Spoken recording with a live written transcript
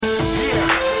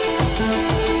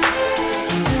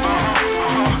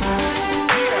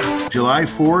July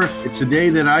 4th, it's a day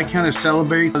that I kind of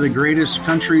celebrate the greatest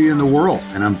country in the world.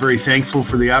 And I'm very thankful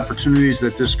for the opportunities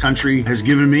that this country has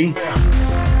given me.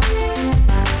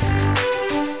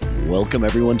 Welcome,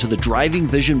 everyone, to the Driving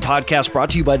Vision podcast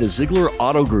brought to you by the Zeigler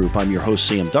Auto Group. I'm your host,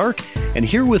 Sam Dark, and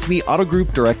here with me, Auto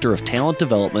Group Director of Talent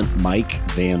Development, Mike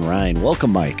Van Ryn.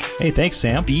 Welcome, Mike. Hey, thanks,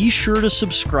 Sam. Be sure to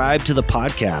subscribe to the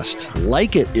podcast,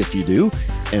 like it if you do,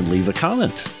 and leave a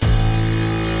comment.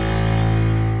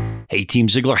 Hey, Team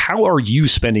Zeigler, how are you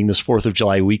spending this 4th of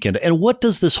July weekend? And what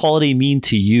does this holiday mean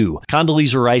to you?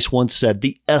 Condoleezza Rice once said,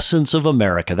 the essence of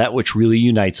America, that which really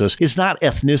unites us, is not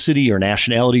ethnicity or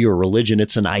nationality or religion.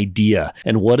 It's an idea.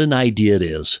 And what an idea it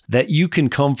is. That you can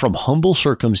come from humble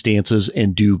circumstances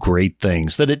and do great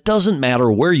things. That it doesn't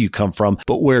matter where you come from,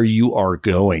 but where you are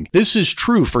going. This is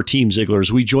true for Team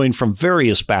Zeiglers. We join from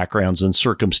various backgrounds and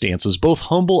circumstances, both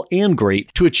humble and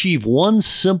great, to achieve one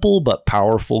simple but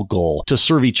powerful goal: to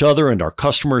serve each other and our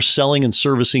customers, selling and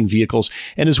servicing vehicles.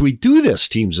 And as we do this,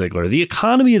 Team Zeigler, the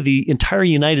economy of the entire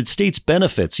United States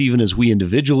benefits, even as we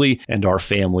individually and our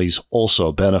families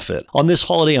also benefit. On this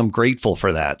holiday, I'm grateful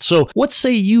for that. So what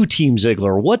say you, Team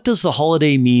Zeigler? What does the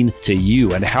holiday mean to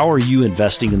you, and how are you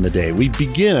investing in the day? We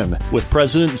begin with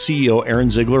President and CEO Aaron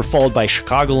Zeigler, followed by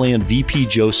Chicagoland VP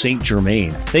Joe St. Germain.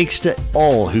 Thanks to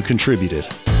all who contributed.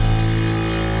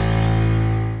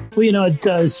 Well, it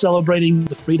is celebrating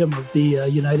the freedom of the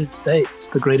United States,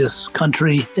 the greatest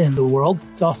country in the world.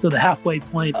 It's also the halfway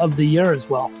point of the year as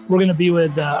well. We're going to be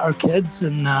with our kids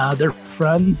and their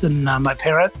friends and my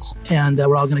parents, and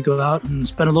we're all going to go out and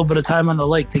spend a little bit of time on the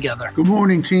lake together. Good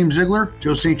morning, Team Zeigler.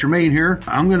 Joe St. Germain here.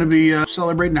 I'm going to be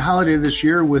celebrating the holiday this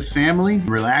year with family,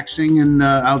 relaxing and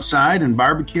outside and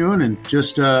barbecuing and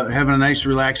just having a nice,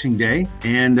 relaxing day.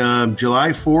 And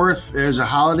July 4th as a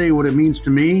holiday, what it means to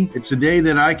me, it's a day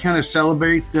that I kind of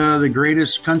celebrate the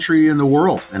greatest country in the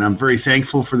world. And I'm very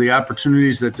thankful for the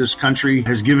opportunities that this country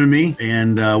has given me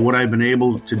and what I've been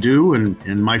able to do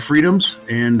and my freedoms.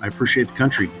 And I appreciate the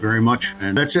country very much.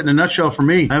 And that's it in a nutshell for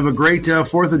me. Have a great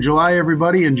 4th of July,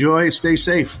 everybody. Enjoy. Stay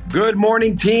safe. Good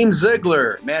morning, Team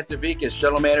Zeigler. Matt DeVikas,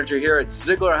 General Manager here at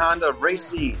Zeigler Honda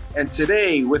Racing. And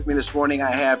today with me this morning,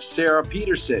 I have Sarah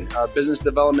Peterson, our Business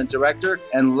Development Director,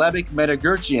 and Levik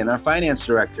Metagurchian, our Finance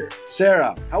Director.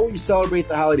 Sarah, how will you celebrate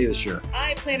the holiday this year?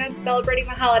 I plan on celebrating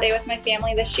the holiday with my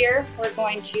family this year. We're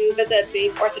going to visit the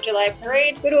 4th of July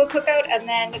parade, go to a cookout, and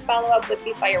then follow up with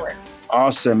the fireworks.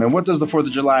 Awesome. And what does the 4th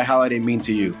of July holiday mean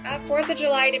to you? 4th of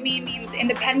July to me means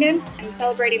independence and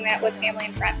celebrating that with family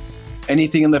and friends.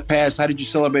 Anything in the past, how did you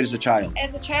celebrate as a child?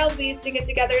 As a child, we used to get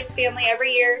together as family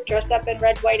every year, dress up in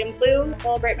red, white, and blue,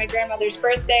 celebrate my grandmother's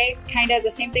birthday. Kind of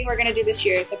the same thing we're going to do this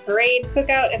year, the parade,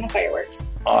 cookout, and the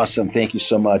fireworks. Awesome. Thank you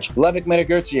so much. Levik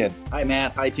Metagurchian. Hi,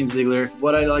 Matt. Hi, Team Zeigler.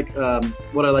 What I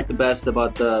like the best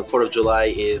about the 4th of July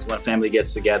is when family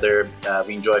gets together,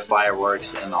 we enjoy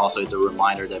fireworks, and also it's a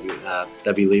reminder that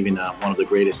we live in one of the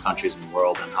greatest countries in the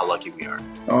world and how lucky we are.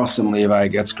 Awesome, Levi.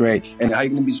 That's great. And how are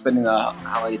you going to be spending the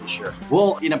holiday this year?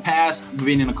 Well, in the past,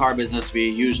 being in the car business, we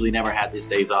usually never had these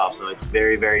days off, so it's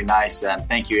very, very nice. And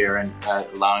thank you, Aaron,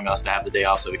 allowing us to have the day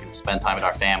off so we can spend time with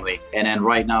our family. And then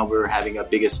right now, we're having our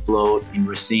biggest float in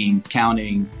Racine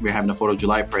County. We're having the 4th of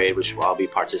July parade, which I'll be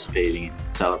participating in,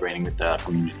 celebrating with the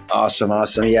community. Awesome.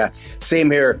 Yeah,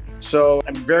 same here. So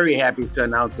I'm very happy to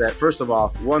announce that, first of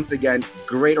all, once again,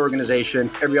 great organization.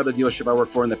 Every other dealership I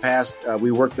worked for in the past,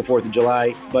 we worked the 4th of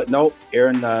July. But nope,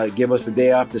 Aaron gave us the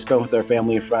day off to spend with our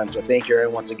family and friends. So thank you,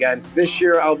 Aaron, once again. This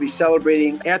year, I'll be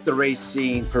celebrating at the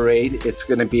Racine Parade. It's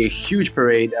going to be a huge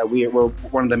parade. We're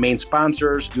one of the main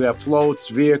sponsors. We have floats,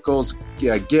 vehicles,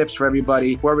 gifts for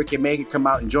everybody. Whoever can make it, come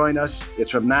out and join us.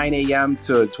 It's from 9 a.m.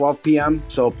 to 12 p.m.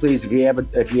 So please, if you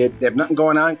have nothing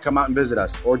going on, come out and visit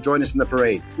us or join us in the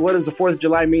parade. What does the 4th of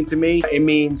July mean to me? It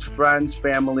means friends,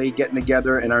 family, getting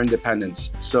together, and our independence.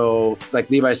 So like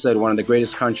Levi said, one of the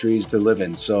greatest countries to live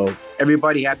in. So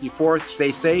everybody, happy 4th,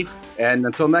 stay safe, and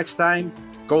until next time,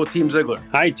 go Team Zeigler.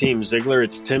 Hi, Team Zeigler.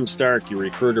 It's Tim Stark, your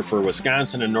recruiter for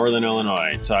Wisconsin and Northern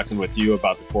Illinois, talking with you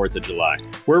about the 4th of July.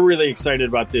 We're really excited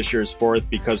about this year's 4th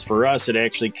because for us, it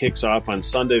actually kicks off on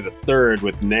Sunday the 3rd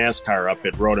with NASCAR up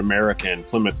at Road America in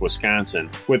Plymouth, Wisconsin,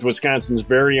 with Wisconsin's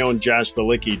very own Josh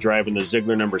Bilicki driving the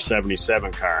Zeigler number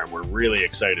 77 car, and we're really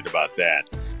excited about that.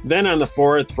 Then on the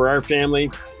 4th, for our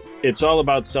family, it's all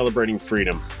about celebrating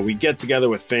freedom. We get together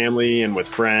with family and with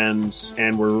friends,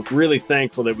 and we're really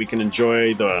thankful that we can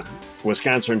enjoy the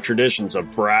Wisconsin traditions of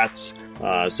brats,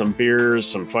 some beers,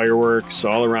 some fireworks,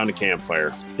 all around a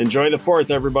campfire. Enjoy the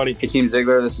 4th, everybody. Hey, Team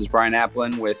Zeigler, this is Brian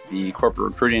Applin with the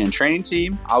Corporate Recruiting and Training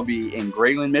Team. I'll be in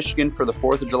Grayling, Michigan for the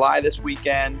 4th of July this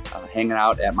weekend, hanging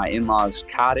out at my in-laws'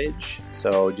 cottage.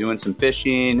 So doing some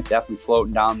fishing, definitely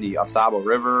floating down the Osabo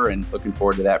River, and looking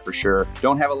forward to that for sure.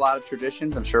 Don't have a lot of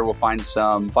traditions. I'm sure we'll find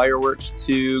some fireworks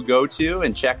to go to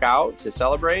and check out to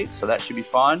celebrate, so that should be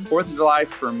fun. 4th of July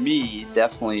for me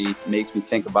definitely makes me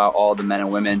think about all the men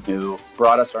and women who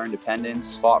brought us our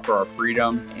independence, fought for our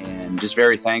freedom, and just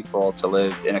very thankful to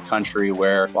live in a country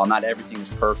where, while not everything is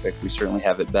perfect, we certainly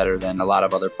have it better than a lot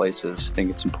of other places. I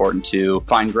think it's important to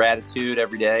find gratitude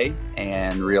every day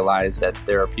and realize that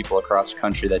there are people across the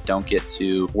country that don't get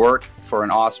to work for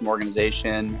an awesome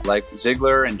organization like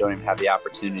Zeigler and don't even have the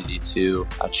opportunity to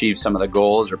achieve some of the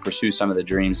goals or pursue some of the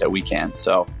dreams that we can.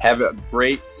 So have a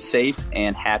great, safe,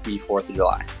 and happy 4th of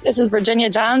July. This is Virginia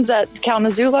Johns at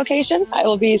Kalamazoo location. I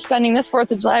will be spending this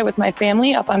 4th of July with my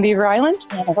family up on Beaver Island.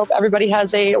 And I hope everybody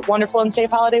has a wonderful and safe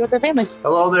holiday with their families.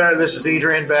 Hello there, this is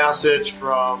Adrian Bassich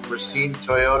from Racine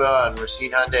Toyota and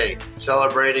Racine Hyundai,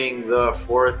 celebrating the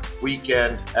 4th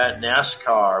weekend at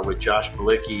NASCAR with Josh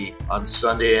Balicki on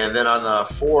Sunday, and then on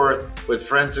the 4th with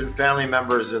friends and family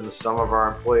members and some of our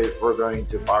employees, we're going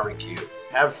to barbecue.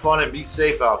 Have fun and be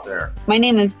safe out there. My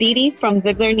name is Dee Dee from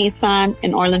Zeigler Nissan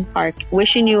in Orland Park.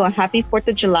 Wishing you a happy 4th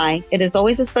of July. It is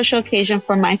always a special occasion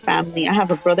for my family. I have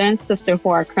a brother and sister who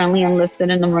are currently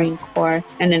enlisted in the Marine Corps,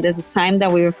 and it is a time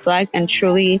that we reflect and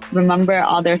truly remember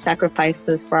all their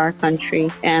sacrifices for our country,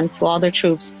 and to all their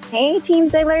troops. Hey, Team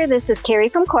Zeigler, this is Carrie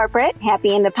from Corporate.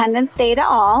 Happy Independence Day to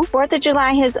all. 4th of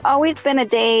July has always been a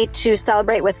day to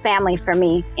celebrate with family for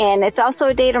me, and it's also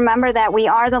a day to remember that we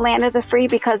are the land of the free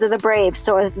because of the brave.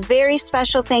 So a very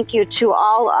special thank you to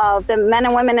all of the men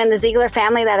and women in the Zeigler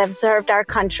family that have served our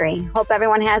country. Hope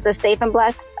everyone has a safe and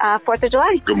blessed 4th of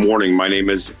July. Good morning. My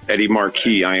name is Eddie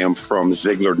Marquis. I am from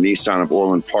Zeigler Nissan of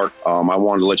Orland Park. I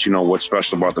wanted to let you know what's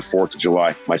special about the 4th of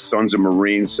July. My son's a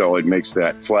Marine, so it makes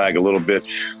that flag a little bit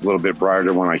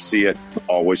brighter when I see it.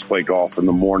 Always play golf in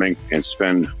the morning and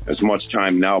spend as much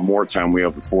time, now more time, we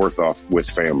have the 4th off with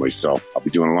family. So I'll be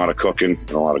doing a lot of cooking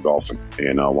and a lot of golfing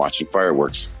and watching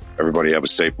fireworks. Everybody have a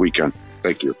safe weekend.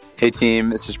 Thank you. Hey team,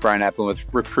 this is Brian Applin with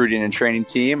Recruiting and Training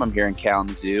Team. I'm here in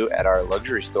Kalamazoo at our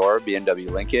luxury store,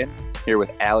 BMW Lincoln. Here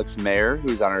with Alex Mayer,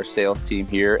 who's on our sales team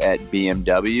here at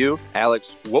BMW.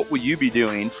 Alex, what will you be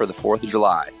doing for the 4th of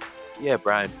July? Yeah,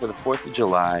 Brian, for the 4th of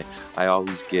July, I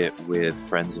always get with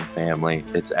friends and family.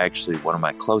 It's actually one of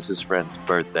my closest friends'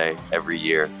 birthday every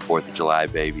year, 4th of July,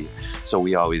 baby. So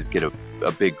we always get a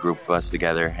big group of us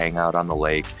together, hang out on the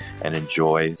lake, and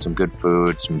enjoy some good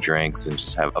food, some drinks, and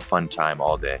just have a fun time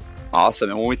all day. Awesome.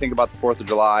 And when we think about the 4th of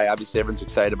July, obviously everyone's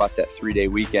excited about that 3-day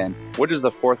weekend. What does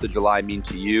the 4th of July mean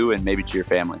to you and maybe to your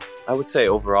family? I would say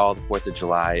overall, the 4th of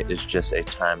July is just a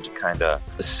time to kind of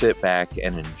sit back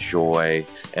and enjoy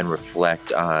and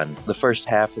reflect on the first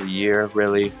half of the year,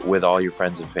 really, with all your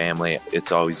friends and family.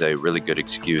 It's always a really good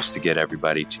excuse to get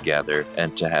everybody together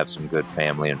and to have some good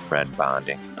family and friend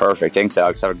bonding. Perfect. Thanks,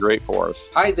 Alex. Have a great 4th.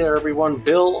 Hi there, everyone.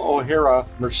 Bill O'Hara,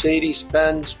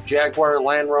 Mercedes-Benz, Jaguar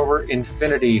Land Rover,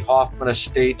 Infiniti, Hoffman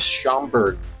Estates,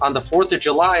 Schaumburg. On the 4th of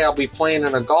July, I'll be playing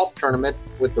in a golf tournament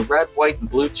with the Red, White, and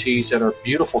Blue Cheese at our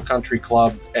beautiful country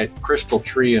club at Crystal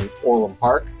Tree in Orland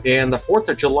Park. And the 4th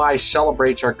of July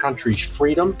celebrates our country's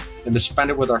freedom, and to spend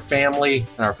it with our family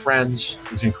and our friends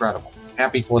is incredible.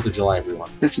 Happy 4th of July, everyone.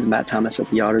 This is Matt Thomas at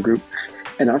the Outer Group,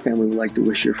 and our family would like to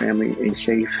wish your family a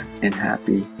safe and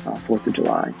happy 4th of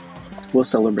July. We'll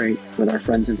celebrate with our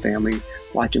friends and family,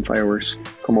 watching fireworks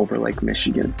come over Lake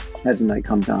Michigan as the night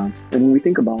comes on. And when we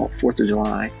think about 4th of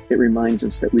July, it reminds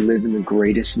us that we live in the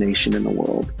greatest nation in the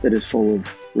world that is full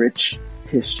of rich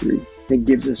history. It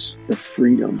gives us the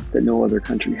freedom that no other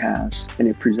country has, and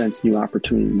it presents new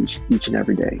opportunities each and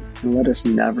every day. And let us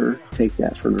never take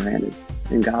that for granted.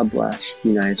 And God bless the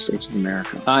United States of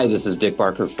America. Hi, this is Dick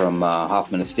Barker from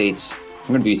Hoffman Estates. I'm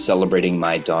going to be celebrating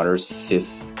my daughter's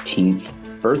 15th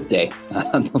birthday.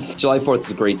 July 4th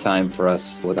is a great time for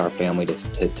us with our family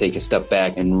to take a step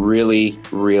back and really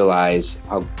realize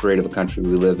how great of a country we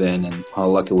live in and how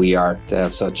lucky we are to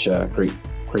have such great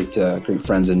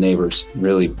friends and neighbors.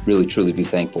 Really, truly be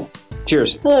thankful.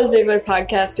 Cheers. Hello, Zeigler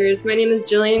podcasters. My name is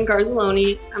Jillian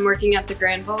Garzaloni. I'm working at the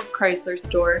Granville Chrysler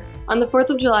store. On the 4th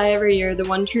of July every year, the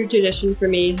one true tradition for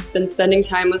me has been spending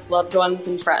time with loved ones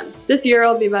and friends. This year,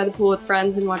 I'll be by the pool with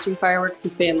friends and watching fireworks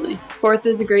with family. 4th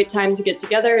is a great time to get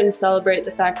together and celebrate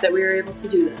the fact that we were able to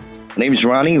do this. My name is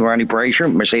Ronnie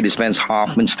Brasher, Mercedes-Benz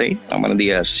Hoffman State. I'm one of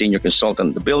the senior consultants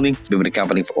in the building. Been with the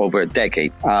company for over a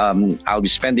decade. I'll be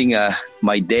spending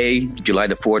my day, July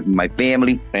the 4th, with my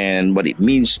family, and what it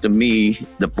means to me,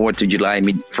 the 4th of July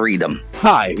means freedom.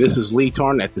 Hi, this is Lee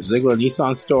Torn at the Zeigler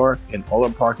Nissan store in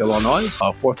Orland Park, Illinois.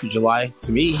 4th of July,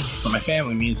 to me, for my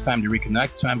family, means time to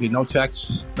reconnect, time to no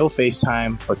texts, no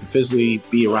FaceTime, but to physically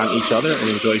be around each other and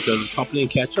enjoy each other's company and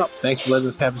catch up. Thanks for letting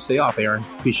us have this day off, Aaron.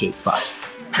 Appreciate it. Bye.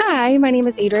 Hi, my name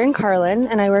is Adrienne Carlin,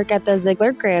 and I work at the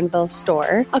Zeigler Granville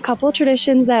store. A couple of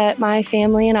traditions that my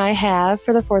family and I have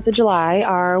for the 4th of July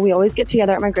are we always get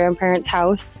together at my grandparents'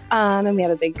 house, and we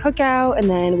have a big cookout, and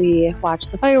then we watch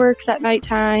the fireworks at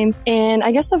nighttime. And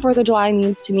I guess the 4th of July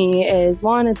means to me is,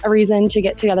 one, it's a reason to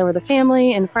get together with a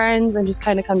family and friends and just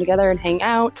kind of come together and hang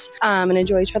out and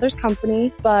enjoy each other's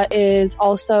company, but is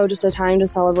also just a time to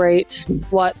celebrate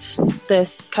what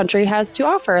this country has to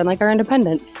offer and like our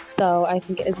independence. So I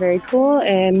think it is very cool,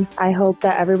 and I hope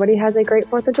that everybody has a great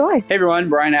 4th of July. Hey everyone,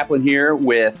 Brian Applin here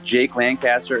with Jake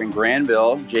Lancaster in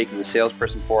Granville. Jake is a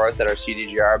salesperson for us at our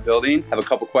CDGR building. I have a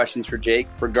couple questions for Jake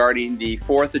regarding the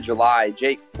 4th of July.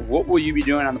 Jake, what will you be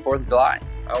doing on the 4th of July?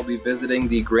 I'll be visiting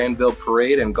the Granville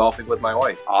Parade and golfing with my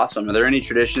wife. Awesome. Are there any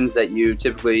traditions that you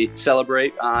typically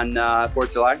celebrate on 4th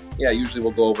of July? Yeah, usually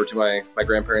we'll go over to my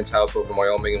grandparents' house over in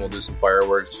Wyoming and we'll do some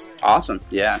fireworks. Awesome.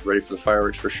 Yeah, ready for the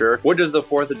fireworks for sure. What does the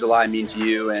 4th of July mean to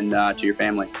you and to your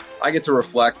family? I get to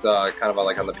reflect kind of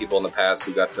like on the people in the past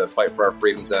who got to fight for our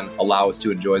freedoms and allow us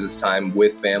to enjoy this time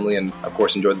with family and, of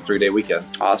course, enjoy the 3-day weekend.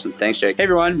 Awesome. Thanks, Jake. Hey,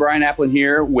 everyone. Brian Applin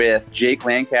here with Jake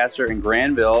Lancaster in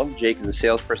Granville. Jake is a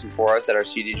salesperson for us at our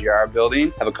CDGR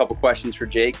building. I have a couple questions for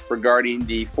Jake regarding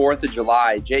the 4th of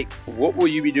July. Jake, what will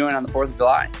you be doing on the 4th of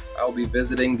July? I'll be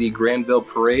visiting the Granville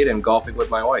Parade and golfing with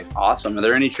my wife. Awesome. Are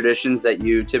there any traditions that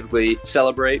you typically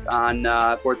celebrate on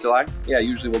 4th of July? Yeah,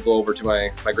 usually we'll go over to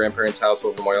my grandparents' house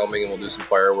over in Wyoming and we'll do some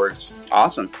fireworks.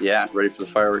 Awesome. Yeah, ready for the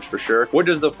fireworks for sure. What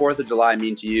does the 4th of July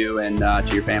mean to you and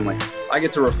to your family? I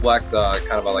get to reflect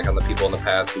kind of like on the people in the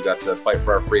past who got to fight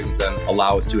for our freedoms and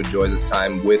allow us to enjoy this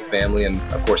time with family and,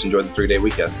 of course, enjoy the 3-day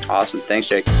weekend. Awesome. Thanks,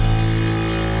 Jake.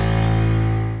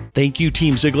 Thank you,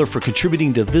 Team Zeigler, for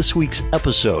contributing to this week's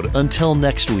episode. Until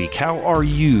next week, how are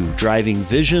you driving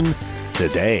vision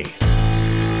today?